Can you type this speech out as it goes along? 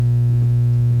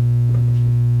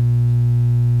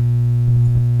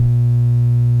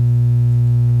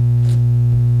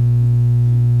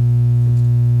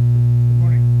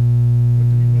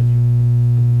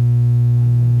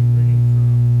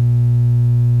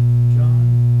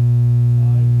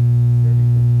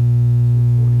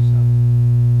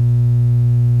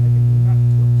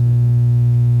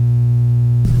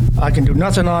I can do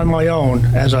nothing on my own.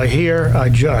 As I hear, I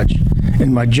judge,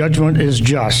 and my judgment is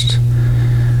just,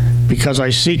 because I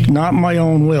seek not my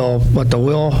own will, but the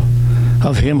will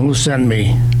of him who sent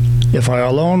me. If I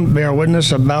alone bear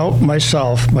witness about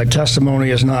myself, my testimony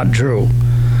is not true.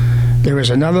 There is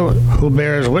another who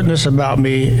bears witness about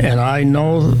me, and I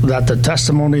know that the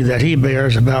testimony that he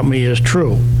bears about me is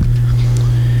true.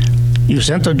 You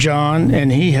sent to John,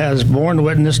 and he has borne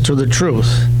witness to the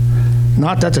truth.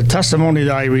 Not that the testimony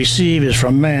that I receive is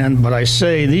from man, but I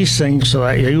say these things so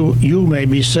that you may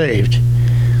be saved.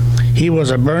 He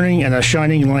was a burning and a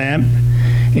shining lamp,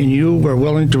 and you were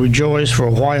willing to rejoice for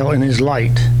a while in his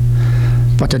light.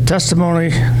 But the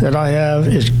testimony that I have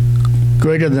is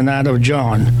greater than that of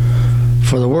John.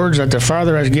 For the words that the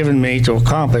Father has given me to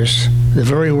accomplish the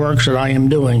very works that I am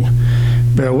doing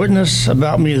bear witness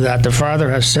about me that the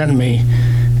Father has sent me,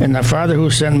 and the Father who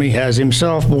sent me has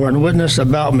himself borne witness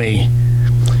about me.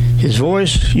 His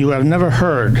voice you have never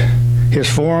heard, his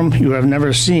form you have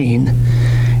never seen,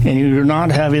 and you do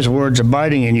not have his words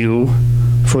abiding in you,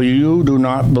 for you do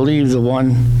not believe the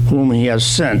one whom he has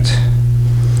sent.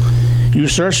 You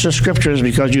search the Scriptures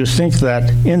because you think that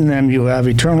in them you have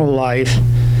eternal life,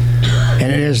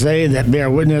 and it is they that bear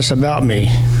witness about me.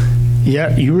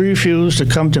 Yet you refuse to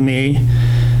come to me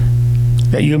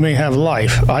that you may have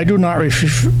life. I do not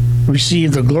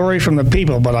receive the glory from the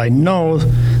people, but I know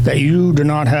that you do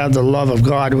not have the love of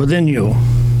God within you.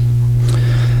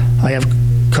 I have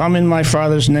come in my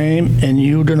Father's name, and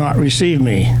you do not receive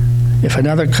me. If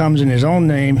another comes in his own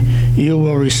name, you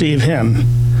will receive him.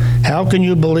 How can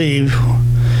you believe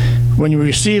when you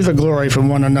receive the glory from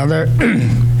one another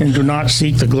and do not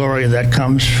seek the glory that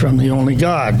comes from the only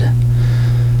God?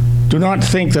 Do not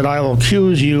think that I will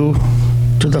accuse you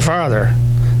to the Father.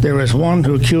 There is one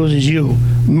who accuses you,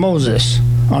 Moses,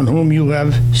 on whom you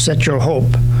have set your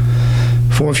hope.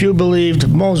 For if you believed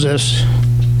Moses,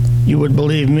 you would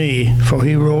believe me, for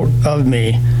he wrote of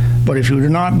me. But if you do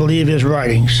not believe his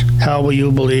writings, how will you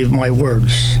believe my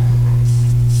words?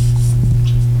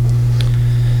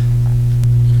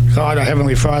 God, our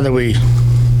Heavenly Father, we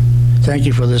thank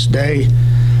you for this day.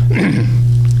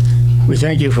 We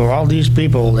thank you for all these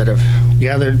people that have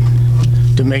gathered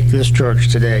to make this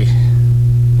church today.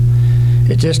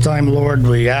 At this time, Lord,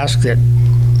 we ask that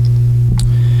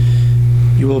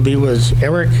you will be with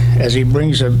Eric as he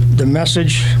brings the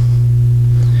message,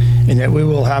 and that we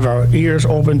will have our ears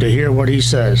open to hear what he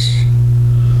says.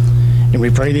 And we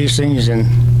pray these things in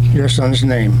your Son's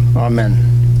name. Amen.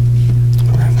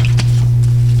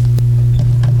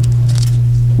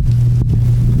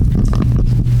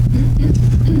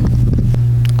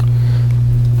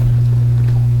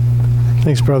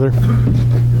 Thanks, brother.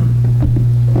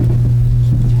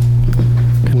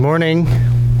 Good morning.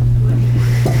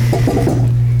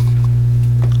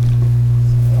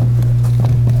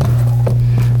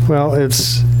 Well,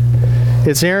 it's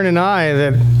Aaron and I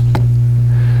that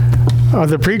are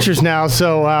the preachers now,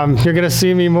 so you're going to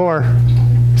see me more.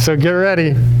 So get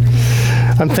ready.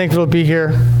 I'm thankful to be here.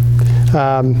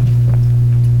 Let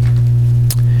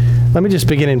me just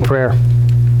begin in prayer.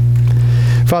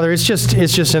 Father, it's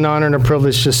just an honor and a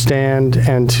privilege to stand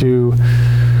and to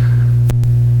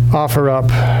offer up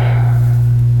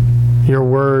your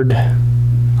word.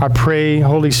 I pray,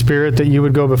 Holy Spirit, that you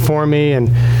would go before me and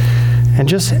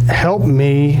just help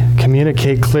me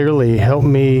communicate clearly. Help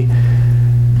me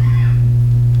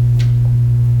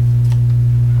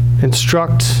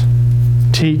instruct,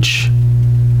 teach,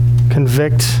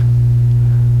 convict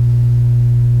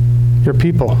your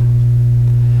people.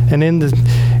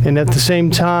 And at the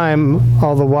same time,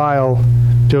 all the while,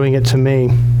 doing it to me.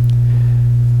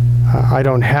 I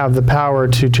don't have the power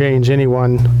to change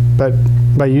anyone, but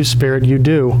by you, Spirit, you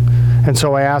do. And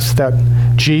so I ask that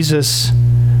Jesus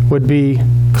would be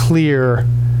clear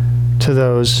to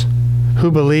those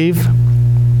who believe,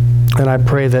 and I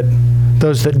pray that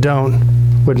those that don't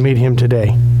would meet him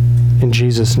today. In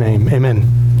Jesus' name, amen.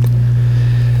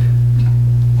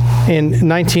 In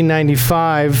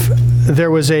 1995,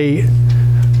 there was a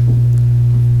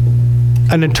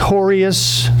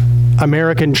notorious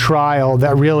American trial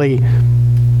that really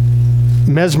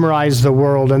mesmerized the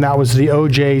world, and that was the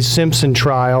O.J. Simpson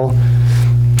trial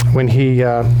when he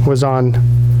was on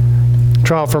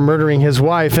trial for murdering his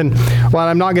wife. And while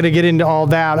I'm not going to get into all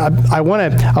that, I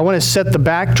want to set the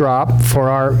backdrop for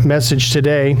our message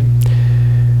today,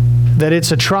 that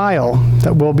it's a trial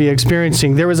that we'll be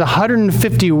experiencing. There was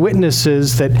 150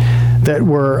 witnesses that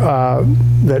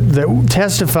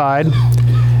testified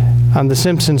on the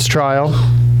Simpsons trial.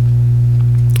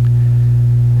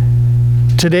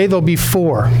 Today there'll be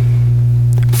four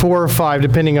or five,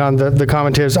 depending on the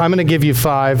commentators. I'm going to give you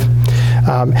five.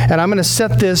 And I'm going to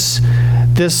set this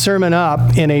sermon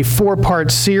up in a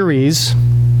 4-part series,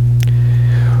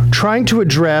 trying to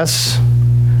address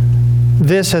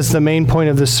this as the main point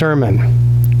of the sermon.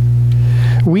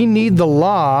 We need the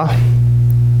law,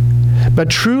 but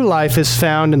true life is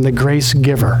found in the grace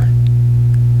giver.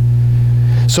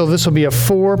 So this will be a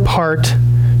 4-part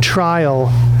trial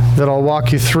that I'll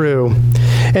walk you through.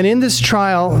 And in this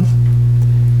trial,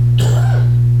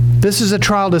 this is a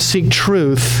trial to seek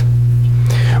truth.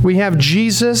 We have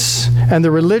Jesus and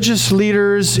the religious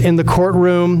leaders in the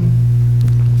courtroom.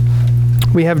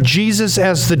 We have Jesus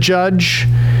as the judge,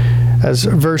 as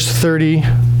verse 30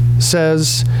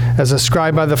 says, as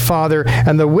ascribed by the Father,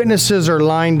 and the witnesses are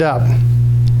lined up.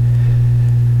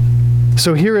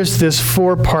 So here is this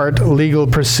 4-part legal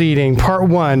proceeding. Part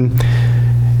 1,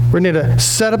 we're going to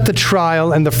set up the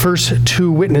trial, and the first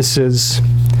 2 witnesses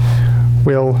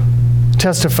will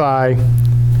testify.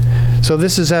 So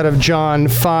this is out of John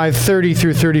 5:30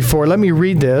 through 34. Let me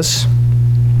read this.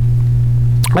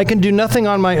 I can do nothing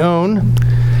on my own.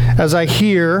 As I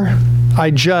hear,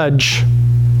 I judge,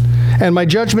 and my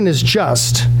judgment is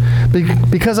just,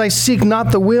 because I seek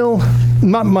not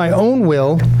my own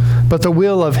will, but the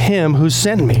will of him who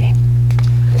sent me.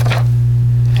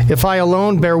 If I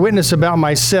alone bear witness about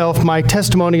myself, my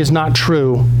testimony is not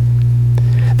true.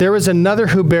 There is another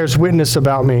who bears witness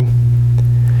about me,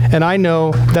 and I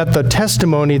know that the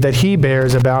testimony that he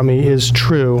bears about me is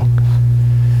true.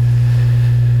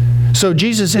 So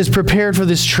Jesus is prepared for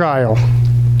this trial.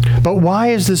 But why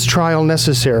is this trial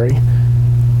necessary?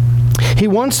 He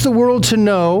wants the world to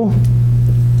know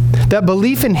that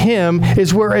belief in him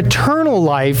is where eternal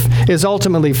life is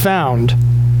ultimately found.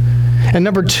 And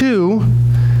number 2,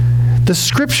 the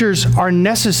scriptures are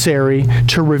necessary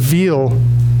to reveal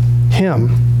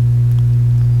him.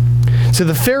 So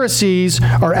the Pharisees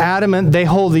are adamant they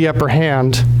hold the upper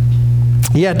hand.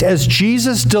 Yet as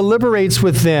Jesus deliberates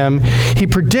with them, he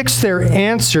predicts their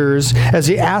answers as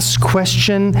he asks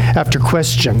question after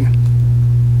question.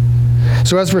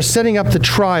 So as we're setting up the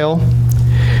trial,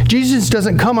 Jesus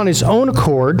doesn't come on his own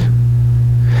accord,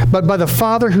 but by the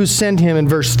Father who sent him in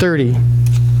verse 30.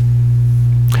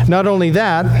 Not only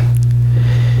that,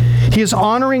 he is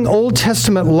honoring Old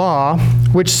Testament law,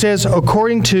 which says,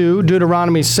 according to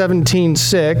Deuteronomy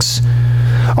 17:6,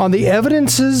 on the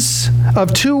evidences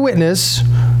of 2 witnesses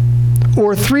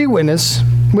or 3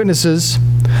 witnesses,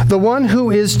 the one who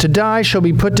is to die shall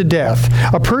be put to death.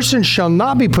 A person shall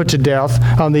not be put to death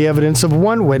on the evidence of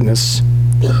 1 witness.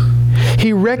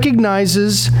 He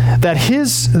recognizes that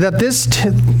his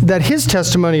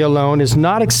testimony alone is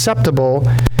not acceptable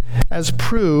as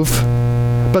proof,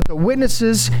 but the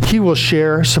witnesses he will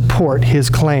share support his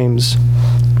claims.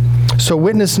 So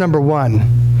witness number 1,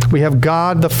 we have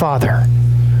God the Father.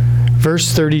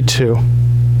 Verse 32.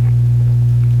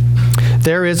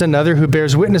 There is another who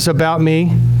bears witness about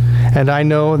me, and I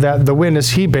know that the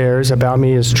witness he bears about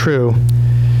me is true.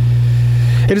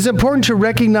 It is important to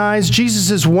recognize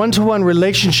Jesus' one-to-one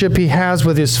relationship he has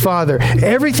with his Father.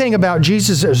 Everything about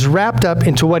Jesus is wrapped up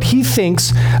into what he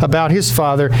thinks about his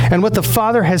Father and what the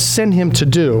Father has sent him to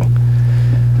do.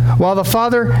 While the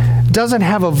Father doesn't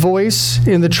have a voice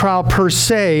in the trial per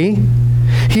se,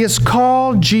 he has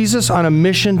called Jesus on a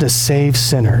mission to save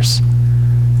sinners.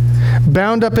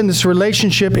 Bound up in this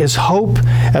relationship is hope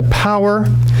and power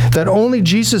that only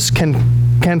Jesus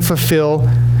can fulfill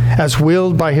as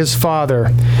willed by his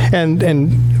Father.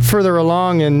 And further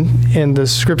along in the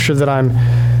scripture that I'm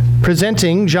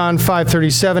presenting, John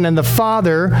 5:37, and the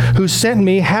Father who sent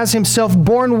me has himself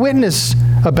borne witness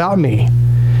about me.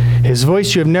 His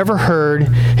voice you have never heard,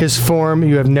 his form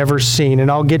you have never seen.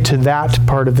 And I'll get to that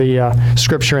part of the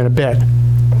scripture in a bit.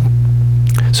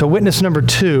 So witness number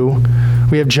 2,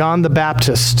 we have John the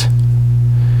Baptist.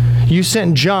 You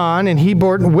sent John, and he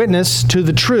bore witness to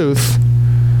the truth.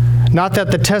 Not that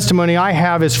the testimony I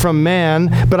have is from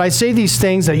man, but I say these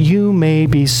things that you may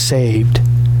be saved.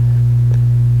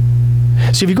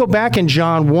 So if you go back in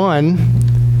John 1,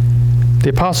 the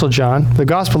Apostle John, the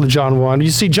Gospel of John 1, you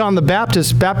see John the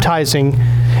Baptist baptizing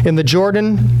in the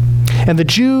Jordan, and the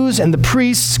Jews and the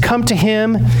priests come to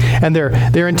him, and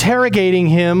they're interrogating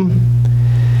him,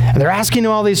 and they're asking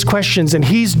him all these questions, and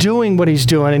he's doing what he's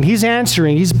doing, and he's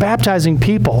answering, he's baptizing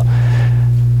people.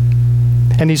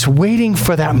 And he's waiting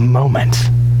for that moment.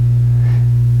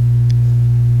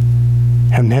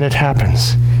 And then it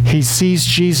happens. He sees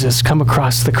Jesus come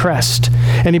across the crest,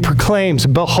 and he proclaims,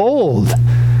 "Behold,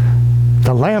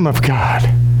 the Lamb of God,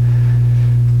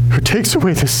 who takes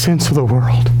away the sins of the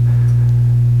world."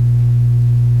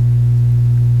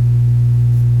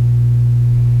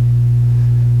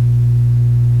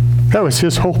 That was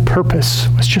his whole purpose,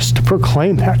 was just to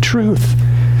proclaim that truth.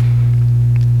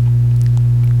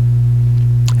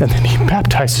 And then he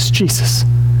baptizes Jesus.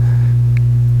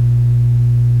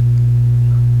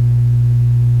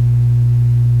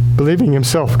 Believing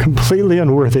himself completely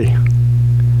unworthy,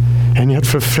 and yet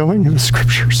fulfilling the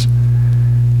scriptures.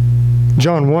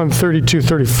 John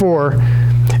 1:32-34,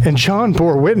 and John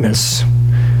bore witness.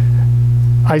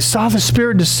 I saw the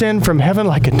Spirit descend from heaven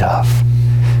like a dove,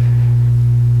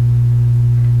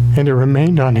 and it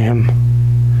remained on him.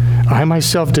 I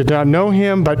myself did not know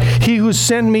him, but he who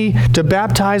sent me to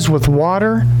baptize with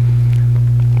water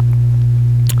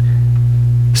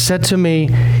said to me,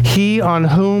 he on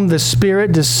whom the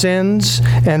Spirit descends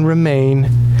and remain,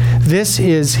 this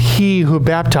is he who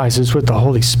baptizes with the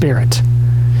Holy Spirit.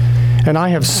 And I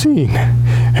have seen,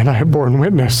 and I have borne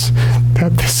witness,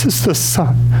 that this is the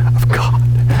Son of God.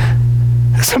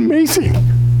 It's amazing.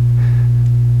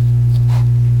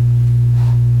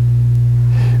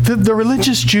 The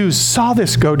religious Jews saw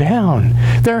this go down.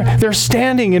 They're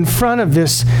standing in front of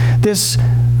this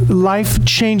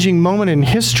life-changing moment in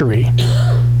history.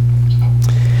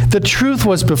 The truth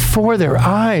was before their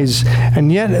eyes,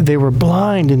 and yet they were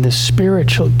blind in the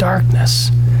spiritual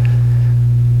darkness.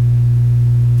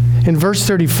 In verse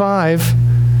 35,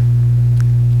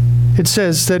 it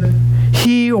says that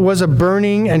he was a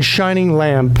burning and shining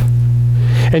lamp,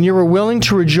 and you were willing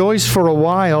to rejoice for a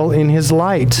while in his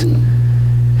light.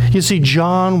 You see,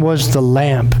 John was the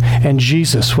lamp, and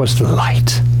Jesus was the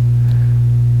light.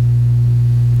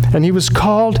 And he was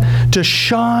called to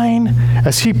shine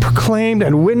as he proclaimed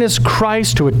and witnessed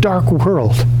Christ to a dark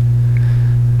world.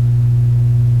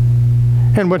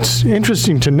 And what's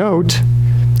interesting to note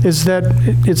is that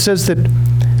it says that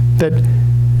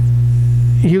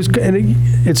he was.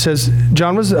 It says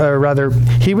John was,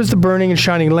 he was the burning and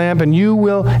shining lamp, and you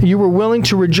were willing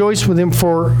to rejoice with him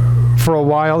for a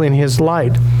while in his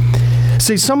light.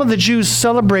 See, some of the Jews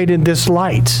celebrated this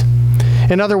light.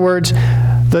 In other words,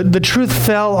 the truth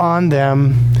fell on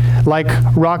them like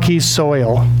rocky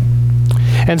soil.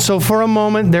 And so for a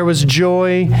moment there was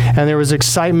joy and there was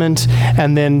excitement,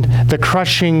 and then the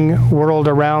crushing world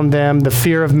around them, the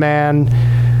fear of man,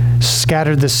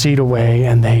 scattered the seed away,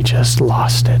 and they just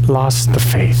lost the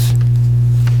faith.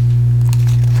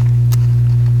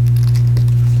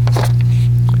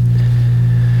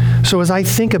 So as I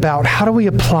think about how do we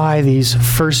apply these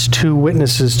first two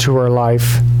witnesses to our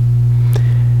life,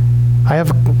 I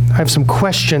have some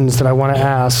questions that I want to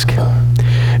ask.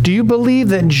 Do you believe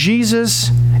that Jesus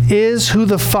is who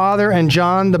the Father and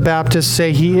John the Baptist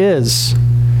say he is?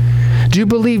 Do you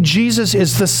believe Jesus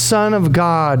is the Son of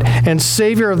God and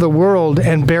Savior of the world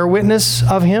and bear witness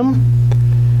of him?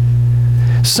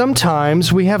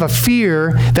 Sometimes we have a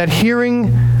fear that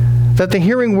the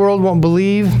hearing world won't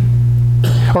believe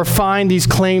or find these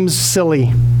claims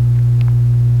silly.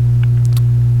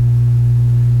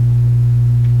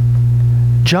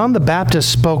 John the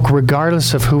Baptist spoke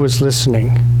regardless of who was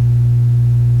listening.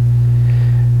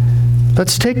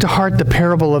 Let's take to heart the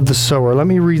parable of the sower. Let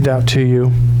me read that to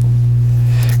you,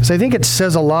 because I think it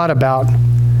says a lot about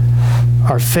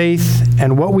our faith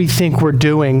and what we think we're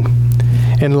doing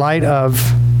in light of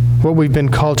what we've been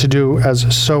called to do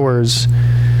as sowers.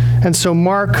 And so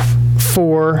Mark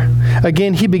 4,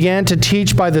 again, he began to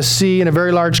teach by the sea, and a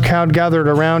very large crowd gathered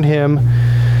around him.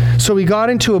 So he got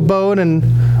into a boat and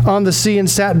on the sea and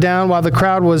sat down while the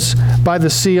crowd was by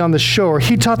the sea on the shore.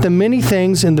 He taught them many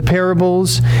things in the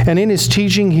parables, and in his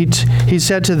teaching he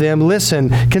said to them, listen,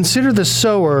 consider the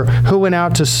sower who went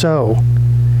out to sow.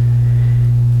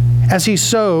 As he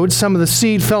sowed, some of the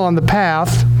seed fell on the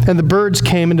path, and the birds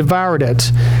came and devoured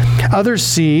it. Other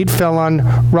seed fell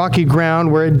on rocky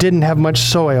ground where it didn't have much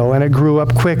soil, and it grew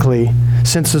up quickly,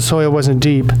 since the soil wasn't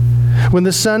deep. When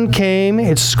the sun came,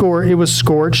 it was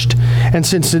scorched, and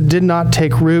since it did not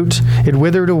take root, it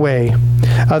withered away.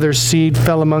 Other seed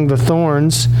fell among the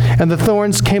thorns, and the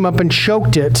thorns came up and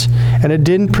choked it, and it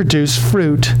didn't produce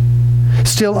fruit.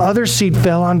 Still other seed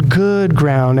fell on good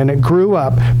ground, and it grew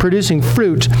up, producing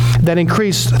fruit that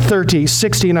increased 30,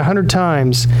 60, and 100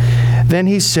 times. Then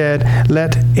he said,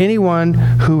 let anyone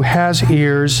who has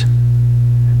ears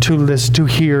to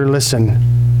hear listen.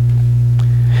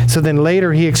 So then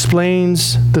later he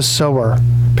explains the sower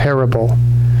parable.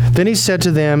 Then he said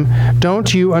to them,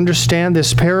 don't you understand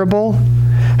this parable?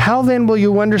 How then will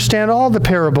you understand all the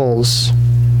parables?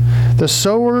 The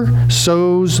sower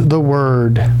sows the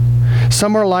word.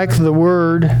 Some are like the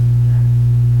word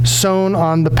sown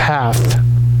on the path.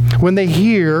 When they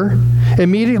hear,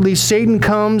 immediately Satan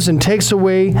comes and takes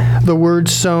away the word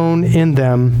sown in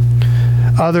them.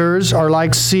 Others are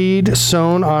like seed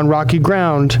sown on rocky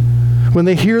ground. when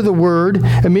they hear the word,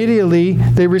 immediately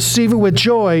they receive it with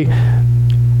joy,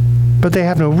 but they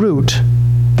have no root.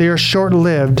 They are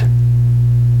short-lived.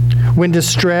 When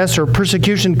distress or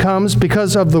persecution comes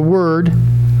because of the word,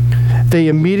 they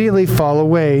immediately fall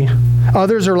away.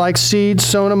 Others are like seeds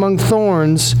sown among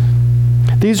thorns.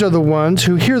 These are the ones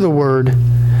who hear the word,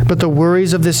 but the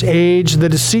worries of this age, the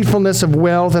deceitfulness of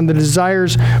wealth, and the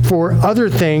desires for other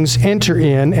things enter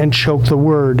in and choke the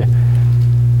word,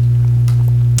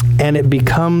 and it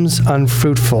becomes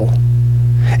unfruitful.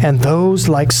 And those,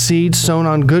 like seeds sown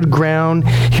on good ground,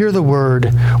 hear the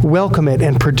word, welcome it,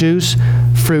 and produce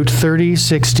fruit 30,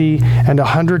 60, and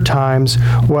 100 times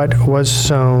what was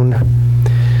sown.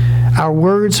 Our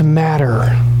words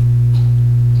matter.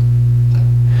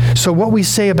 So what we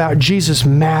say about Jesus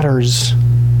matters.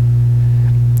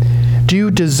 Do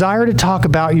you desire to talk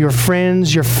about your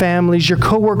friends, your families, your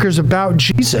coworkers about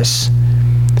Jesus?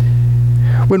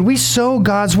 When we sow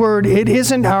God's word, it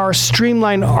isn't our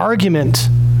streamlined argument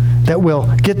that will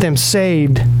get them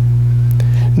saved.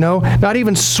 No, not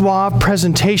even suave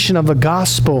presentation of the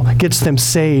gospel gets them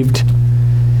saved.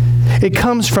 It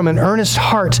comes from an earnest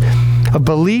heart of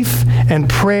belief and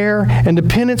prayer and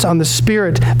dependence on the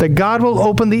Spirit that God will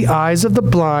open the eyes of the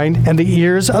blind and the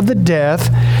ears of the deaf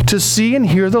to see and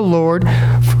hear the Lord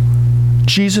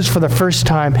Jesus for the first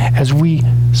time as we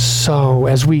sow,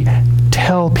 as we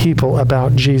tell people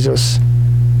about Jesus.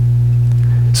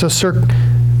 So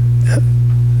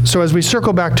as we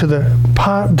circle back to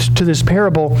this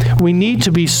parable, we need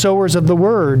to be sowers of the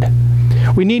word.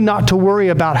 We need not to worry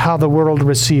about how the world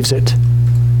receives it.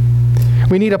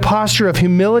 We need a posture of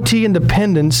humility and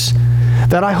dependence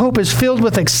that I hope is filled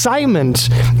with excitement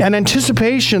and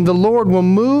anticipation the Lord will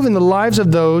move in the lives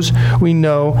of those we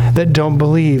know that don't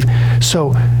believe.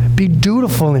 So be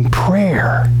dutiful in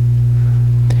prayer.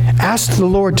 Ask the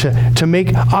Lord to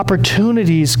make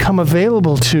opportunities come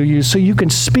available to you so you can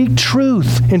speak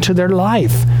truth into their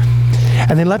life.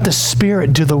 And then let the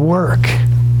Spirit do the work.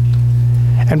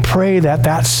 And pray that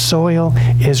that soil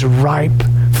is ripe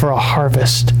for a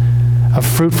harvest of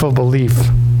fruitful belief.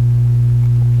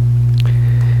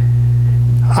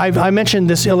 I mentioned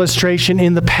this illustration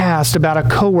in the past about a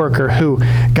coworker who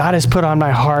God has put on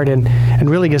my heart and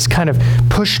really has kind of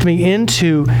pushed me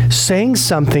into saying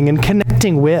something and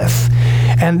connecting with.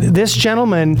 And this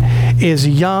gentleman is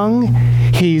young,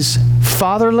 he's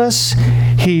fatherless,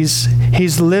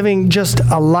 he's living just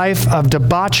a life of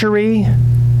debauchery,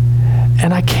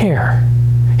 and I care.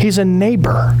 He's a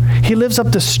neighbor. He lives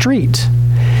up the street.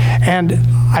 And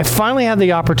I finally had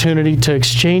the opportunity to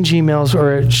exchange emails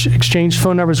or exchange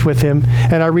phone numbers with him,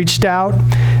 and I reached out,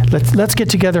 let's get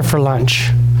together for lunch.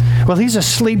 Well, he's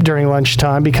asleep during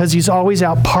lunchtime because he's always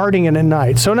out partying at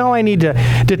night. So now I need to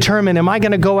determine, am I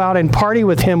going to go out and party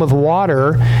with him with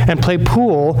water and play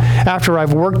pool after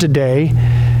I've worked a day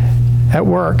at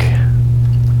work?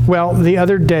 Well, the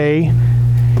other day,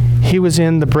 he was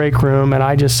in the break room, and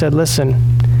I just said, listen,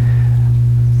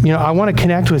 I want to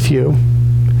connect with you.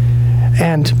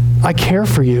 And I care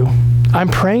for you. I'm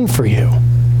praying for you.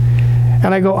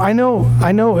 And I go, I know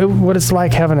what it's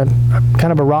like having a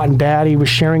kind of a rotten dad. He was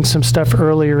sharing some stuff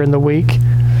earlier in the week.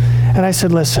 And I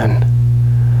said, listen,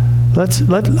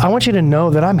 I want you to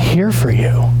know that I'm here for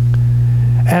you.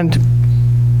 And,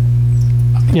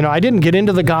 I didn't get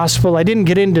into the gospel. I didn't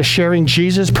get into sharing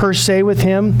Jesus per se with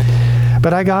him.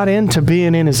 But I got into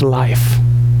being in his life.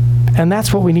 And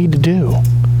that's what we need to do.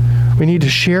 We need to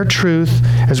share truth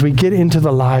as we get into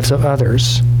the lives of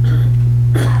others.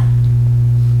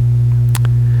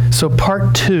 So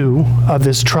part 2 of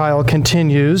this trial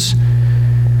continues,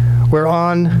 where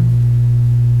on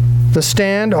the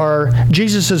stand are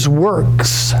Jesus'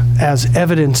 works as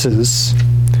evidences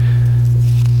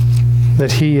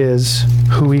that he is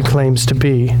who he claims to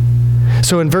be.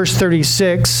 So in verse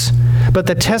 36, but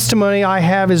the testimony I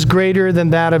have is greater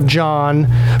than that of John,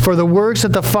 for the works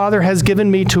that the Father has given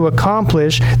me to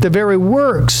accomplish, the very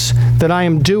works that I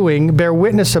am doing, bear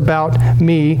witness about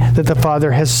me that the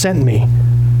Father has sent me.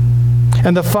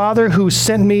 And the Father who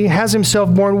sent me has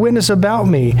himself borne witness about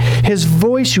me. His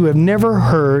voice you have never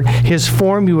heard, his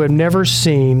form you have never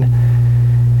seen,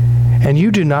 and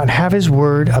you do not have his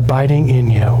word abiding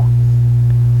in you.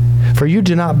 For you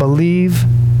do not believe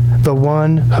the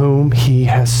one whom he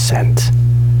has sent.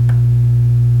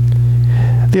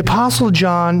 The Apostle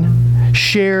John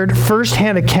shared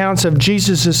firsthand accounts of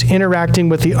Jesus' interacting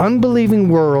with the unbelieving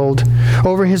world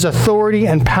over his authority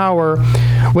and power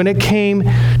when it came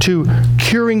to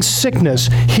curing sickness,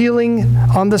 healing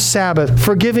on the Sabbath,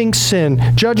 forgiving sin,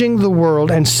 judging the world,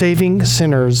 and saving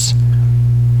sinners.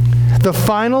 The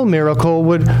final miracle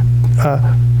would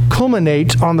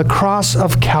culminate on the cross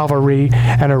of Calvary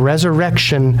and a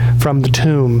resurrection from the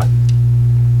tomb.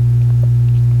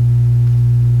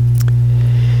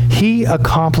 He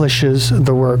accomplishes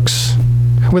the works.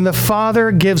 When the Father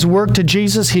gives work to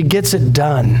Jesus, he gets it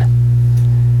done.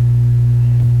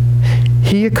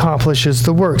 He accomplishes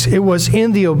the works. It was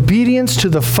in the obedience to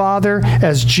the Father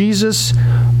as Jesus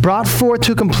brought forth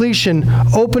to completion,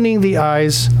 opening the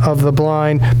eyes of the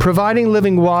blind, providing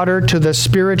living water to the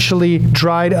spiritually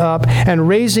dried up, and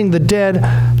raising the dead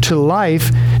to life.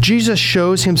 Jesus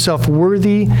shows himself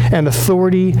worthy of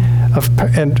authority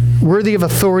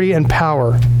and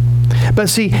power. But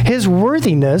see, his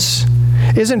worthiness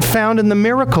isn't found in the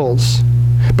miracles,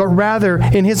 but rather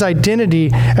in his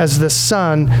identity as the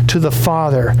Son to the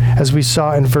Father, as we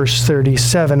saw in verse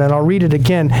 37. And I'll read it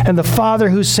again. And the Father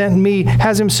who sent me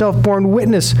has himself borne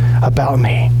witness about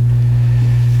me.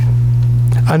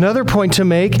 Another point to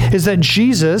make is that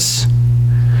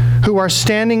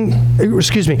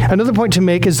another point to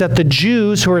make is that the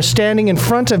Jews who are standing in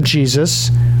front of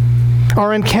Jesus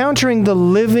are encountering the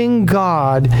living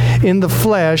God in the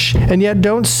flesh and yet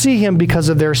don't see him because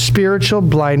of their spiritual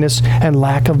blindness and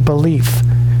lack of belief.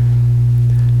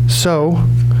 So,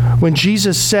 when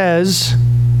Jesus says,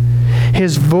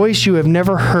 his voice you have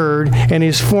never heard and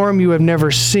his form you have never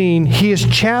seen, he is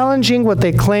challenging what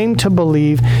they claim to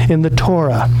believe in the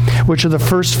Torah, which are the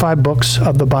first 5 books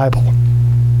of the Bible.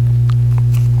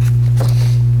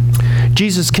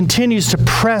 Jesus continues to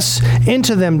press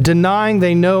into them, denying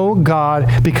they know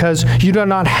God because you do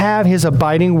not have his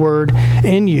abiding word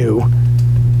in you,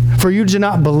 for you do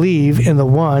not believe in the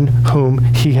one whom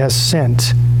he has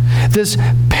sent. This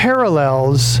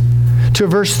parallels to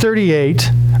verse 38.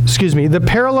 The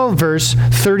parallel verse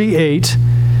 38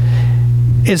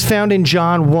 is found in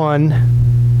John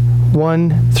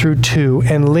 1 through 2,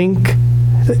 and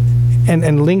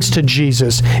links to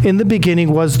Jesus. In the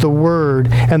beginning was the Word,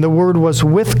 and the Word was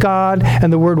with God,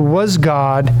 and the Word was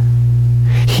God.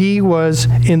 He was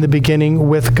in the beginning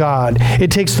with God.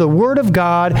 It takes the Word of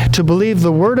God to believe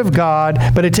the Word of God,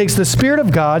 but it takes the Spirit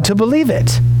of God to believe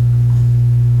it.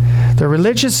 The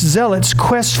religious zealots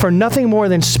quest for nothing more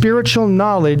than spiritual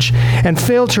knowledge and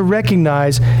fail to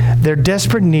recognize their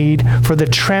desperate need for the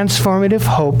transformative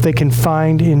hope they can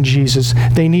find in Jesus.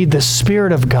 They need the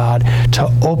Spirit of God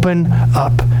to open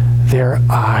up their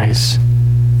eyes.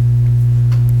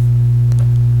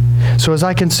 So as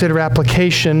I consider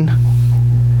application,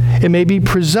 it may be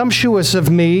presumptuous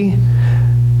of me,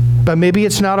 but maybe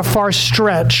it's not a far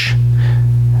stretch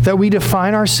that we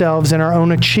define ourselves in our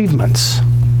own achievements.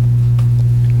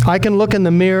 I can look in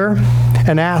the mirror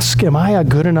and ask, am I a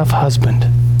good enough husband?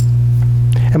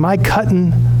 Am I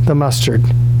cutting the mustard?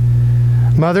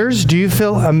 Mothers, do you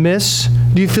feel amiss?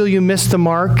 Do you feel you missed the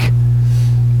mark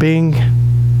being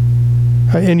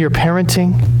in your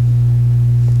parenting?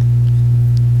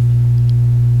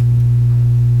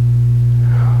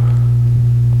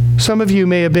 Some of you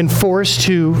may have been forced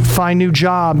to find new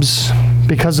jobs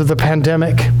because of the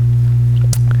pandemic.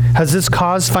 Has this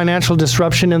caused financial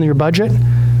disruption in your budget?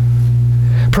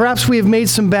 Perhaps we have made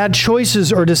some bad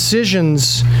choices or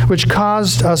decisions which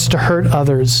caused us to hurt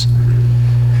others.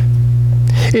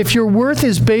 If your worth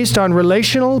is based on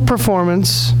relational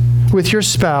performance with your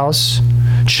spouse,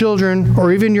 children,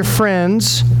 or even your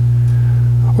friends,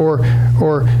 or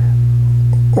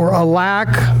a lack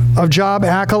of job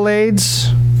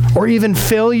accolades, or even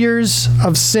failures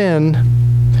of sin,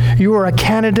 you are a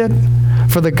candidate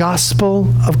for the gospel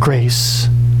of grace.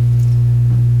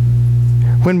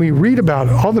 When we read about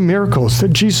all the miracles that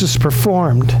Jesus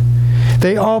performed,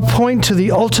 they all point to the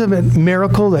ultimate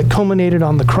miracle that culminated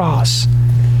on the cross.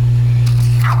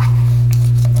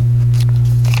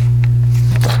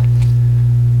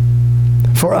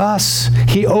 For us,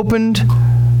 he opened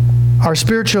our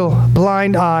spiritual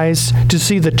blind eyes to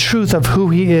see the truth of who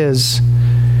he is.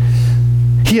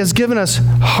 He has given us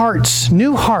hearts,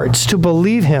 new hearts, to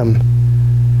believe him.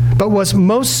 But what's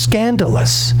most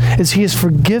scandalous is he has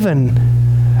forgiven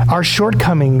our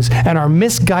shortcomings and our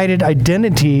misguided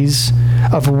identities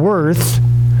of worth,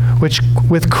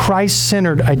 with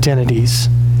Christ-centered identities.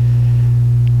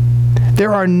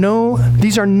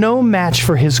 These are no match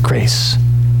for his grace.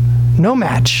 No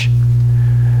match.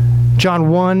 John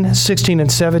 1, 16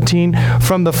 and 17,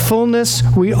 from the fullness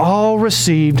we all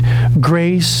received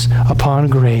grace upon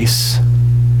grace.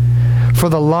 For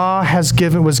the law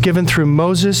was given through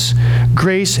Moses,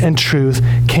 grace and truth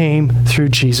came through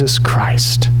Jesus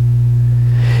Christ.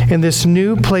 In this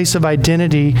new place of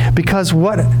identity, because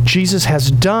what Jesus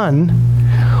has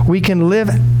done, we can live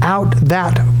out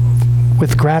that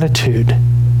with gratitude.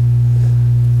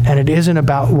 And it isn't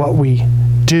about what we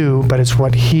do, but it's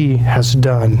what he has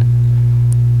done.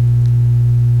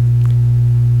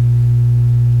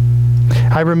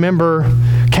 I remember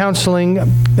counseling,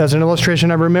 as an illustration,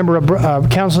 I remember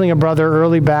counseling a brother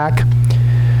early back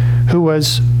who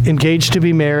was engaged to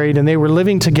be married, and they were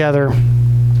living together.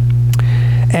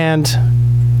 And,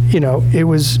 it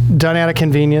was done out of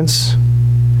convenience.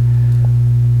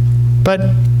 But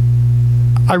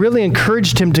I really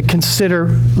encouraged him to consider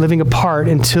living apart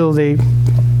until they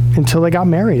got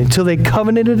married, until they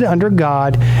covenanted under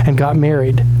God and got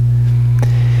married.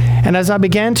 And as I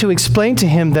began to explain to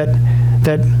him that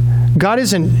God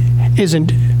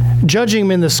isn't judging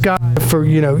him in the sky for,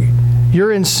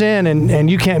 you're in sin and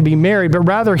you can't be married, but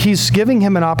rather he's giving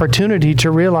him an opportunity to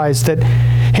realize that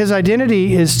his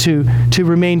identity is to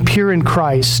remain pure in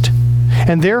Christ,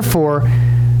 and therefore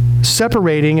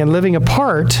separating and living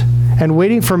apart and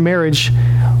waiting for marriage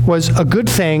was a good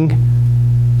thing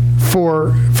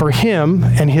for him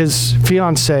and his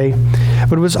fiancée,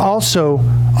 but it was also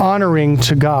honoring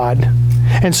to God.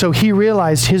 And so he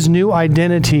realized his new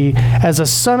identity as a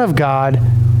son of God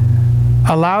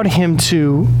allowed him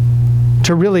to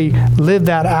really live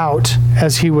that out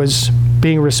as he was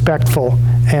being respectful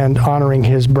and honoring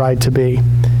his bride-to-be.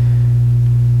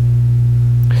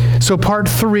 So part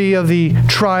 3 of the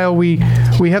trial, we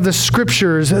have the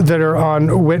scriptures that are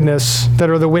on witness, that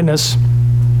are the witness.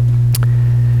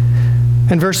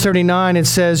 In verse 39, it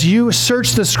says, "You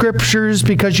search the scriptures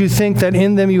because you think that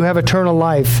in them you have eternal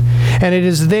life, and it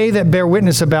is they that bear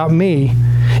witness about me.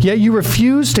 Yet you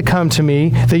refuse to come to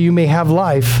me that you may have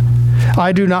life.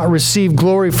 I do not receive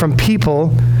glory from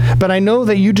people, but I know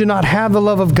that you do not have the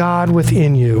love of God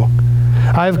within you.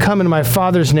 I have come in my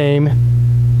Father's name,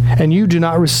 and you do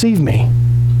not receive me.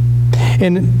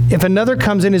 And if another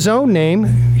comes in his own name,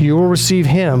 you will receive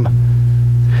him.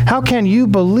 How can you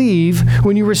believe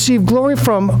when you receive glory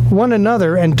from one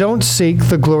another and don't seek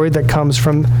the glory that comes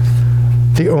from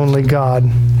the only God?"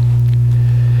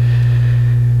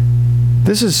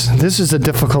 This is a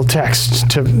difficult text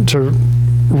to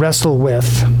wrestle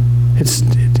with.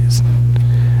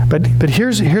 But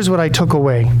here's what I took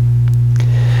away.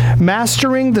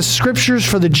 Mastering the scriptures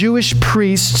for the Jewish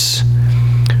priests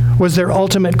was their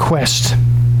ultimate quest.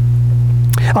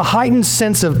 A heightened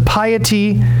sense of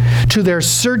piety to their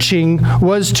searching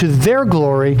was to their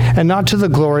glory and not to the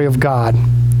glory of God.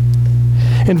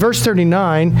 In verse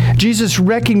 39, Jesus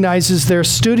recognizes their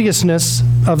studiousness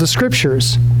of the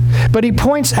scriptures, but he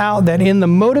points out that in the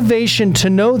motivation to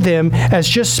know them as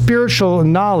just spiritual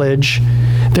knowledge,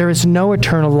 there is no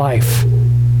eternal life.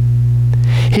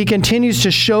 He continues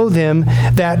to show them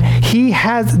that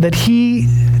he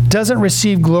doesn't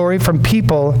receive glory from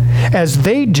people as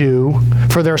they do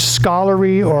for their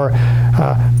scholarly or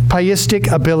pietistic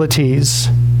abilities.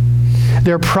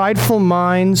 Their prideful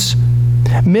minds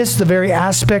miss the very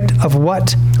aspect of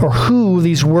what or who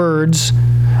these words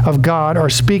of God are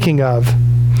speaking of.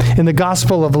 In the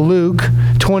Gospel of Luke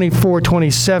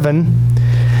 24:27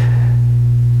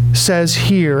 says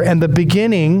here, and the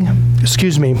beginning,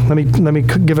 let me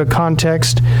give a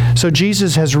context. So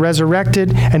Jesus has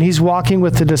resurrected and he's walking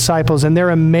with the disciples and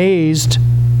they're amazed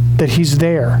that he's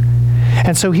there.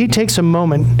 And so he takes a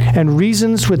moment and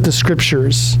reasons with the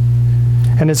scriptures.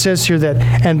 And it says here that,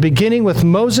 and beginning with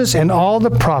Moses and all the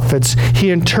prophets,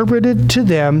 he interpreted to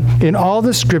them in all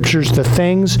the scriptures the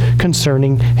things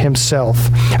concerning himself.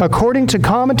 According to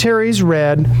commentaries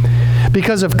read,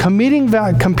 because of competing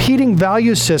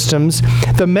value systems,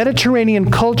 the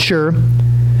Mediterranean culture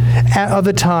of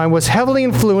the time was heavily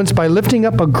influenced by lifting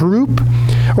up a group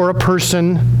or a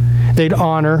person they'd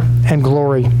honor and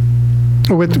glory,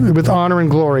 with honor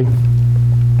and glory.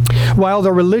 While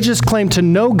the religious claimed to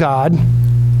know God,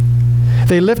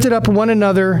 they lifted up one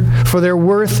another for their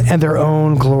worth and their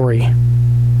own glory.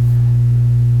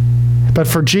 But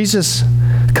for Jesus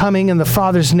coming in the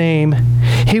Father's name,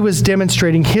 he was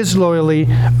demonstrating his loyalty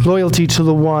to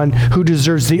the one who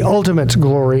deserves the ultimate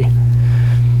glory.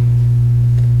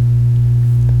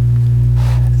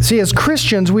 See, as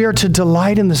Christians, we are to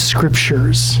delight in the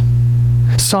scriptures.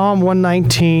 Psalm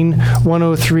 119,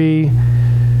 103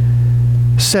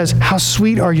 says, "How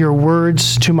sweet are your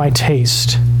words to my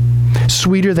taste,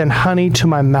 sweeter than honey to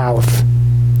my mouth."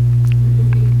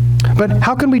 But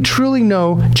how can we truly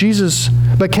know Jesus?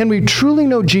 But can we truly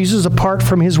know Jesus apart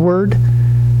from his word?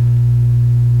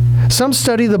 Some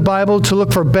study the Bible to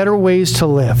look for better ways to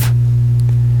live,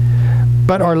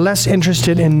 but are less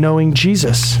interested in knowing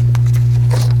Jesus.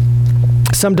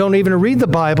 Some don't even read the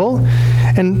Bible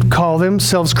and call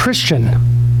themselves Christian.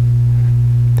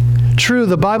 True,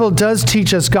 the Bible does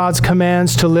teach us God's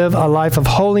commands to live a life of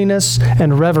holiness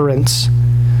and reverence.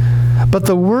 But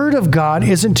the Word of God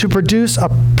isn't to produce a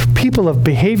people of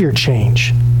behavior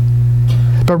change,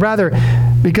 but rather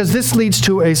because this leads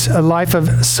to a life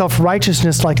of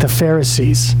self-righteousness like the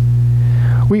Pharisees.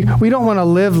 We don't want to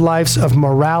live lives of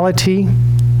morality.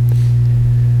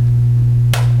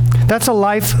 That's a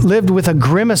life lived with a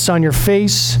grimace on your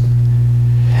face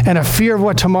and a fear of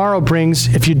what tomorrow brings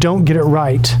if you don't get it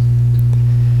right.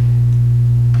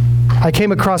 I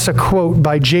came across a quote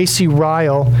by J.C.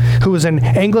 Ryle, who was an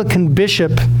Anglican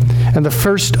bishop and the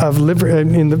first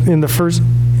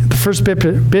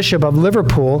bishop of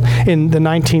Liverpool in the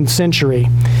 19th century.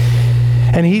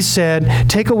 And he said,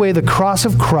 "Take away the cross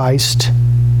of Christ,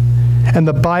 and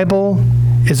the Bible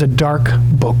is a dark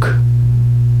book."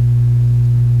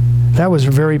 That was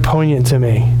very poignant to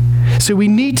me. So we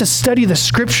need to study the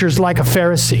Scriptures like a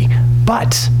Pharisee,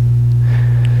 but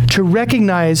to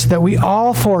recognize that we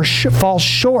all fall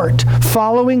short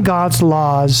following God's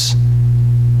laws,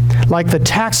 like the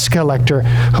tax collector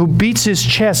who beats his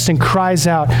chest and cries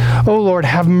out, "Oh Lord,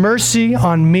 have mercy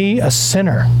on me, a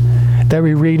sinner," that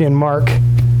we read in in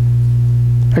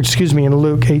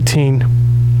Luke 18.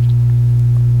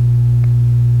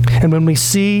 And when we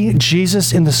see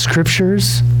Jesus in the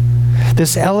Scriptures,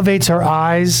 this elevates our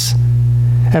eyes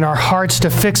and our hearts to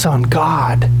fix on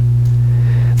God,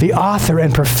 the author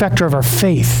and perfecter of our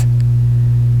faith.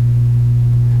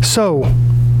 So,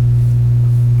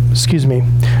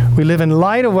 we live in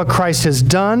light of what Christ has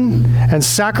done and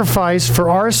sacrificed for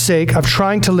our sake of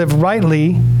trying to live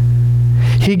rightly.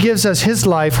 He gives us his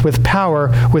life with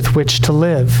power with which to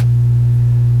live.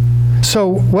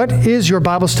 So, what is your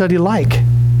Bible study like?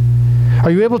 Are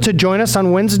you able to join us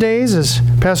on Wednesdays, as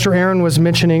Pastor Aaron was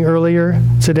mentioning earlier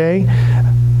today,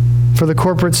 for the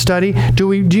corporate study?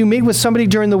 Do you meet with somebody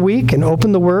during the week and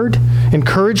open the Word,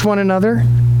 encourage one another,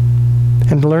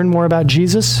 and learn more about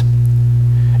Jesus?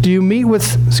 Do you meet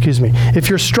with, if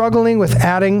you're struggling with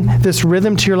adding this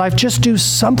rhythm to your life, just do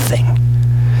something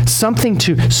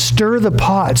to stir the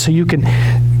pot so you can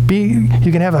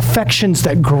have affections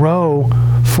that grow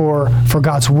for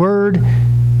God's Word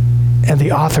and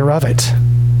the author of it.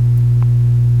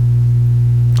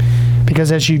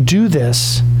 Because as you do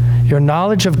this, your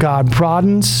knowledge of God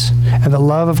broadens and the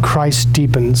love of Christ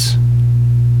deepens.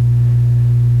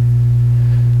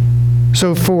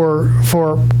 So for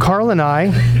Carl and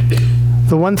I,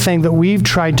 the one thing that we've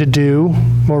tried to do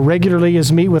more regularly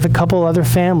is meet with a couple other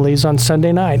families on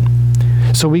Sunday night.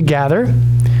 So we gather,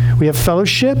 we have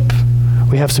fellowship,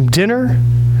 we have some dinner,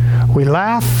 we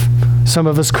laugh, some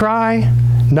of us cry,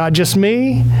 not just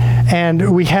me,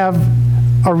 and we have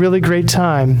a really great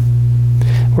time.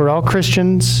 We're all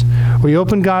Christians. We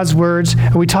open God's words,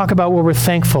 and we talk about what we're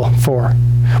thankful for.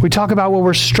 We talk about what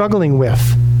we're struggling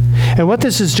with. And what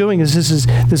this is doing is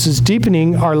this is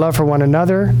deepening our love for one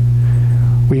another.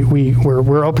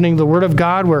 We're opening the Word of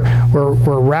God. We're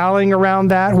rallying around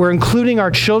that. We're including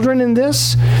our children in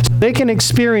this so they can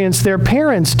experience their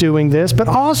parents doing this, but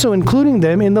also including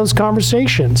them in those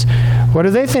conversations. What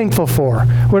are they thankful for?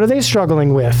 What are they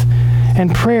struggling with?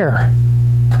 And prayer.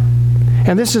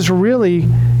 And this is really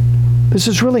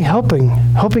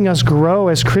helping us grow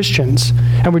as Christians,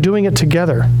 and we're doing it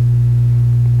together.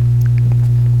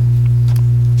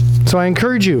 So I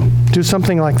encourage you, do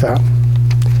something like that.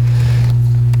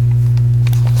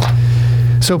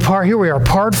 So here we are,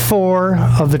 part 4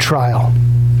 of the trial.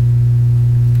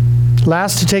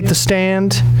 Last to take the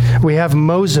stand, we have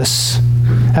Moses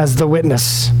as the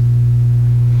witness.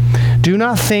 "Do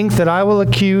not think that I will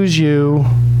accuse you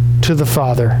to the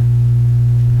Father.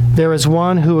 There is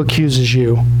one who accuses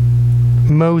you,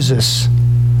 Moses,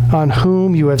 on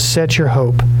whom you have set your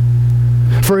hope.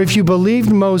 For if you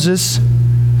believed Moses,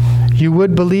 you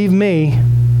would believe me,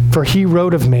 for he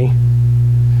wrote of me.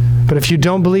 But if you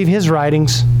don't believe his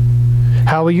writings,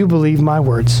 how will you believe my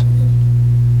words?"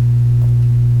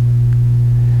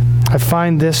 I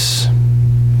find this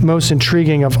most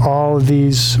intriguing of all of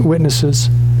these witnesses.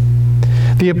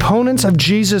 The opponents of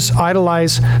Jesus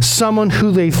idolize someone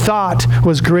who they thought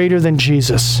was greater than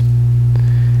Jesus.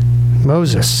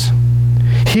 Moses.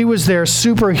 He was their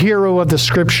superhero of the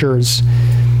Scriptures,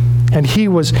 and he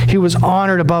was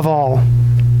honored above all.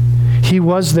 He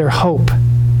was their hope.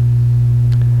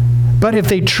 But if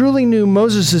they truly knew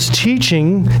Moses'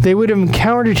 teaching, they would have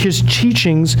encountered his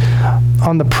teachings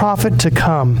on the prophet to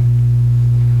come.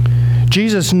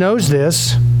 Jesus knows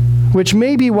this, which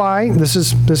may be why, this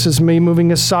is me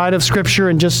moving aside of Scripture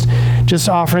and just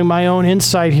offering my own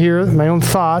insight here, my own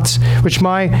thoughts, which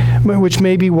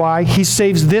may be why he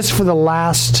saves this for the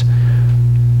last,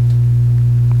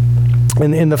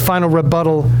 in the final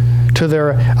rebuttal to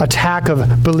their attack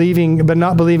of believing but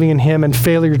not believing in him and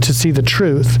failure to see the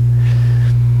truth.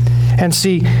 And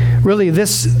see, really,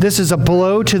 this is a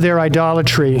blow to their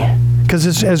idolatry.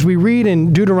 Because as we read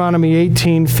in Deuteronomy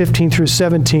 18, 15 through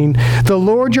 17, the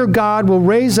Lord your God will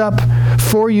raise up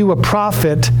for you a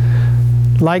prophet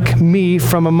like me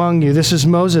from among you. This is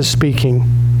Moses speaking.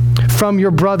 From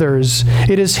your brothers.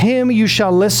 It is him you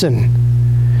shall listen.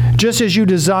 Just as you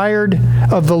desired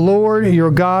of the Lord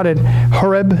your God at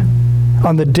Horeb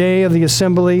on the day of the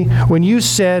assembly, when you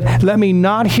said, let me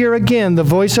not hear again the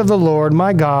voice of the Lord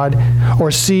my God, or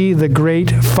see the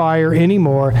great fire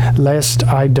anymore, lest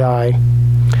I die.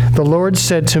 The Lord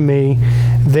said to me,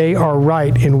 they are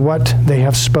right in what they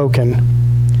have spoken.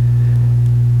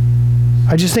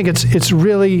 I just think it's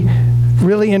really,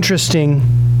 really interesting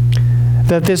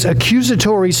that this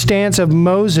accusatory stance of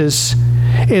Moses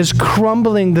is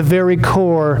crumbling the very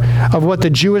core of what the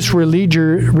Jewish leaders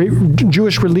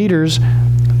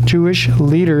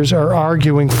are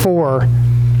arguing for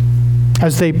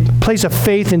as they place a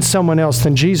faith in someone else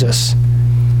than Jesus.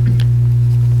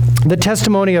 The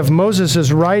testimony of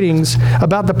Moses' writings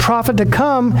about the prophet to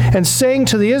come and saying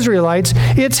to the Israelites,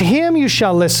 it's him you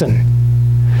shall listen.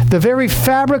 The very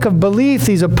fabric of belief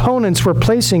these opponents were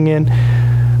placing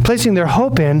their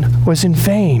hope in was in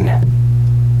vain.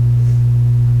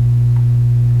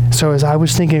 So as I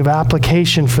was thinking of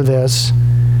application for this,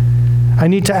 I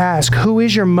need to ask, who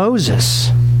is your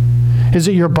Moses? Is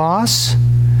it your boss,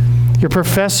 your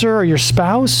professor, or your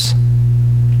spouse?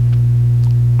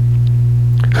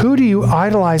 Who do you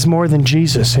idolize more than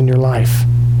Jesus in your life?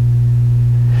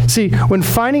 See, when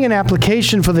finding an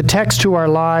application for the text to our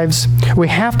lives, we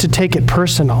have to take it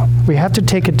personal. We have to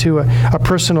take it to a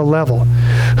personal level.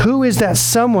 Who is that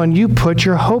someone you put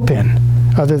your hope in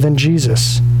other than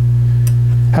Jesus?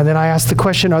 And then I ask the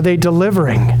question, are they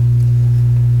delivering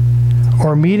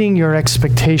or meeting your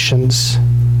expectations?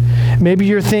 Maybe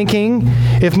you're thinking,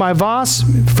 if my boss,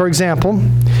 for example,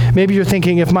 maybe you're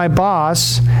thinking, if my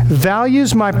boss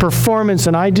values my performance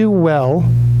and I do well,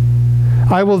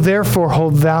 I will therefore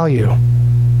hold value.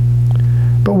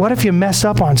 But what if you mess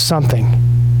up on something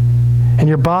and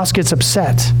your boss gets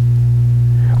upset?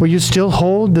 Will you still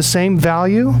hold the same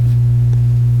value?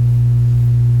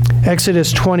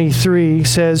 Exodus 23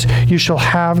 says, you shall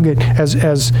have,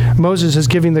 as Moses is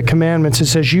giving the commandments, it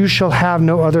says, you shall have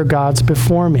no other gods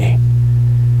before me.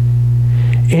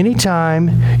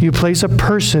 Anytime you place a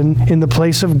person in the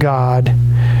place of God,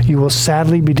 you will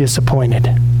sadly be disappointed.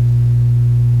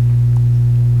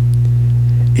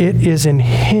 It is in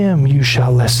him you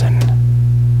shall listen.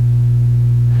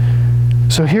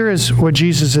 So here is what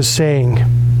Jesus is saying.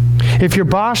 If your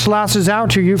boss lashes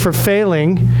out to you for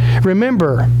failing,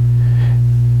 remember,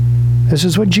 this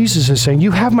is what Jesus is saying.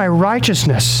 You have my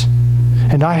righteousness,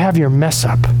 and I have your mess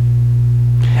up.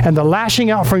 And the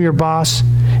lashing out from your boss,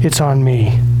 it's on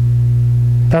me.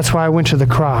 That's why I went to the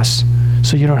cross,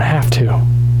 so you don't have to.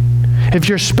 If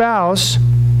your spouse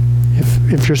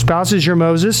is your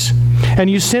Moses, and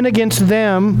you sin against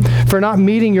them for not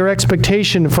meeting your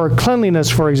expectation for cleanliness,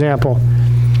 for example,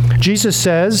 Jesus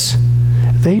says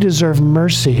they deserve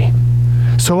mercy.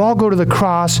 So I'll go to the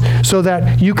cross so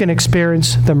that you can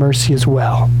experience the mercy as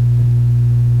well.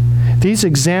 These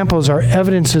examples are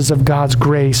evidences of God's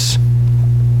grace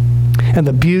and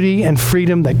the beauty and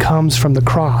freedom that comes from the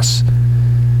cross.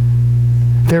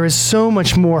 There is so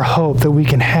much more hope that we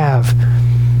can have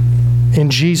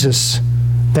in Jesus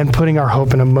than putting our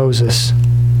hope in a Moses.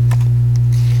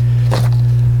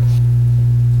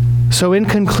 So in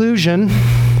conclusion,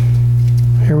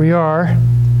 here we are.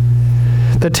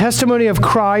 The testimony of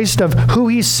Christ, of who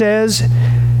he says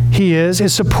he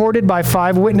is supported by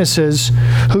 5 witnesses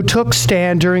who took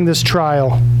stand during this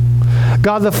trial.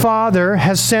 God the Father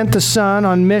has sent the Son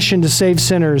on mission to save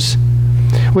sinners,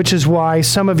 which is why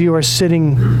some of you are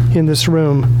sitting in this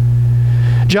room.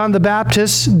 John the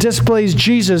Baptist displays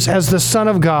Jesus as the Son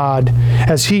of God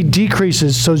as he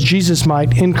decreases so Jesus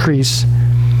might increase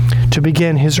to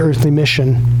begin his earthly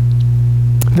mission.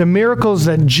 The miracles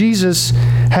that Jesus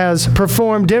has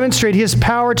performed demonstrate his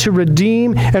power to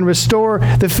redeem and restore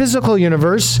the physical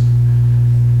universe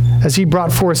as he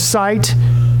brought forth sight,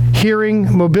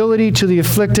 hearing, mobility to the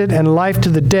afflicted, and life to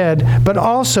the dead, but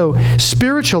also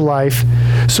spiritual life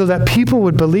so that people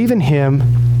would believe in him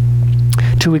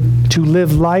to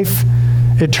live life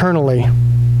eternally.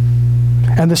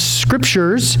 And the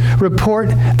scriptures report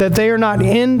that they are not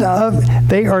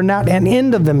an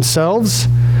end of themselves,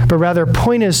 but rather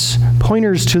pointers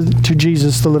to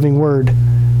Jesus, the living Word.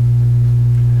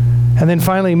 And then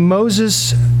finally,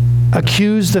 Moses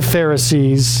accused the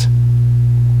Pharisees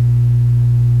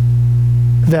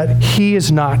that he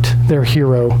is not their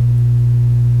hero,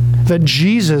 that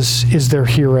Jesus is their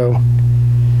hero.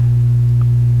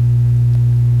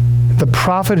 the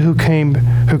prophet who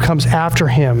comes after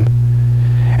him,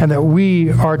 and that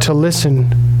we are to listen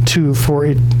to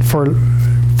for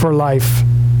life.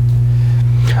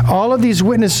 All of these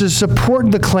witnesses support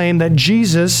the claim that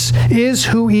Jesus is,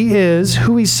 who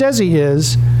he says he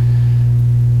is.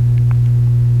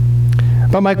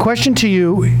 But my question to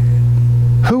you,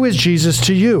 who is Jesus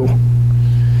to you?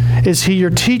 Is he your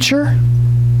teacher?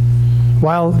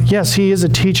 While, yes, he is a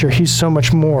teacher, he's so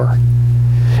much more.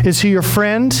 Is he your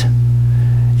friend?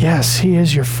 Yes, he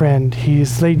is your friend.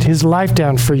 He's laid his life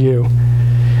down for you.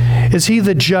 Is he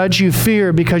the judge you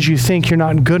fear because you think you're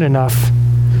not good enough?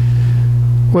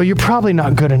 Well, you're probably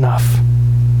not good enough.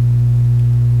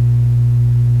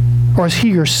 Or is he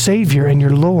your Savior and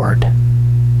your Lord?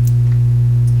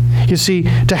 You see,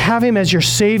 to have him as your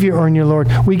Savior or in your Lord,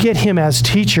 we get him as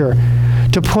teacher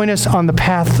to point us on the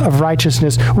path of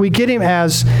righteousness. We get him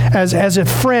as a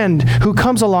friend who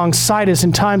comes alongside us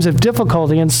in times of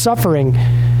difficulty and suffering.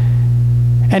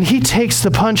 And he takes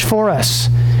the punch for us.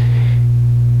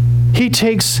 He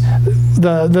takes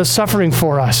the suffering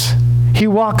for us. He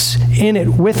walks in it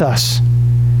with us.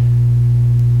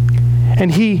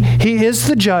 And he is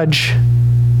the judge,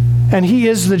 and he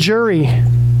is the jury,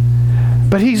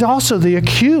 but he's also the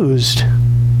accused.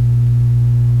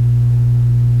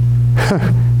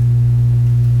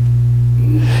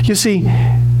 You see,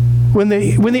 when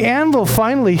the anvil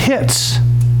finally hits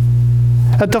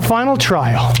at the final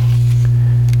trial,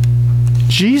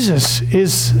 Jesus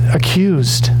is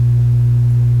accused.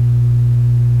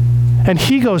 And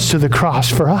he goes to the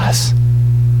cross for us.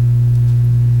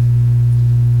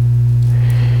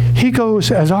 He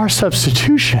goes as our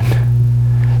substitution,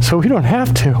 so we don't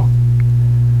have to.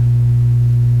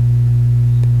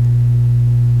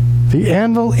 The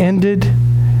anvil ended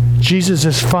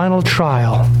Jesus' final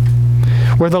trial,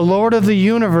 where the Lord of the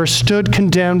universe stood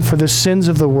condemned for the sins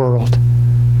of the world,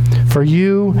 for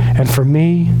you and for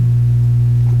me,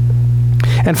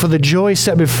 and for the joy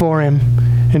set before him,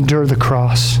 endured the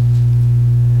cross,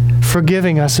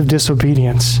 forgiving us of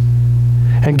disobedience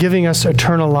and giving us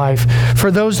eternal life.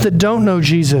 For those that don't know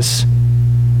Jesus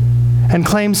and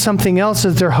claim something else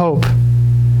as their hope,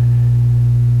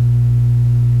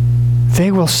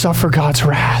 they will suffer God's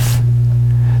wrath.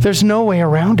 There's no way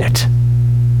around it.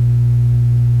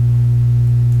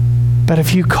 But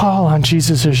if you call on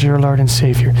Jesus as your Lord and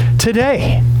Savior,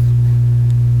 today,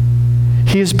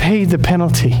 he has paid the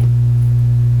penalty,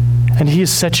 and he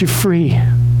has set you free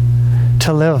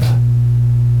to live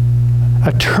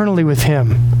eternally with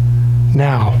him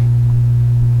now.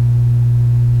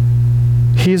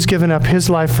 He has given up his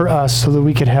life for us so that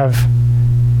we could have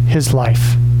his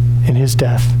life in his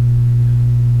death.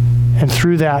 And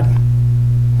through that,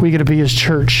 we get to be his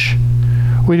church.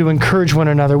 We get to encourage one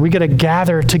another. We get to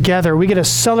gather together. We get to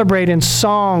celebrate in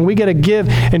song. We get to give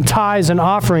in tithes and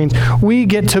offerings. We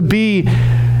get to be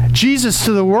Jesus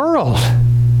to the world.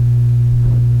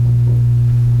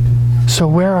 So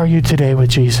where are you today with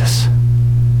Jesus?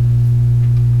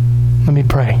 Let me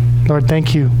pray. Lord,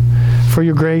 thank you for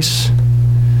your grace.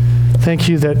 Thank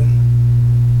you that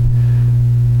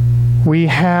we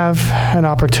have an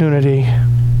opportunity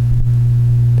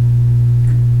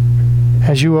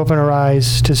as you open our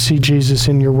eyes to see Jesus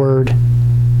in your word,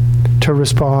 to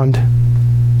respond,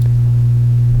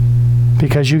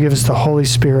 because you give us the Holy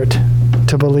Spirit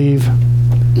to believe.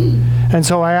 And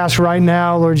so I ask right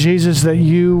now, Lord Jesus, that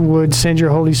you would send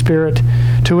your Holy Spirit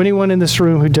to anyone in this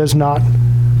room who does not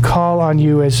call on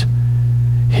you as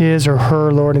his or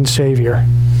her Lord and Savior,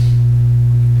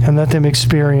 and let them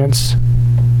experience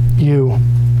you.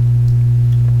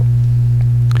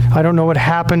 I don't know what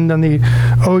happened on the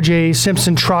O.J.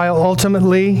 Simpson trial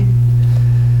ultimately,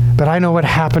 but I know what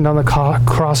happened on the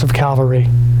cross of Calvary.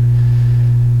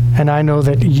 And I know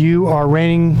that you are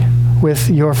reigning with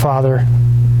your Father,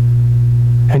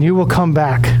 and you will come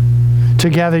back to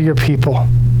gather your people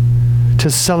to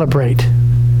celebrate.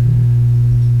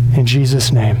 In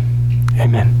Jesus' name,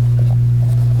 amen.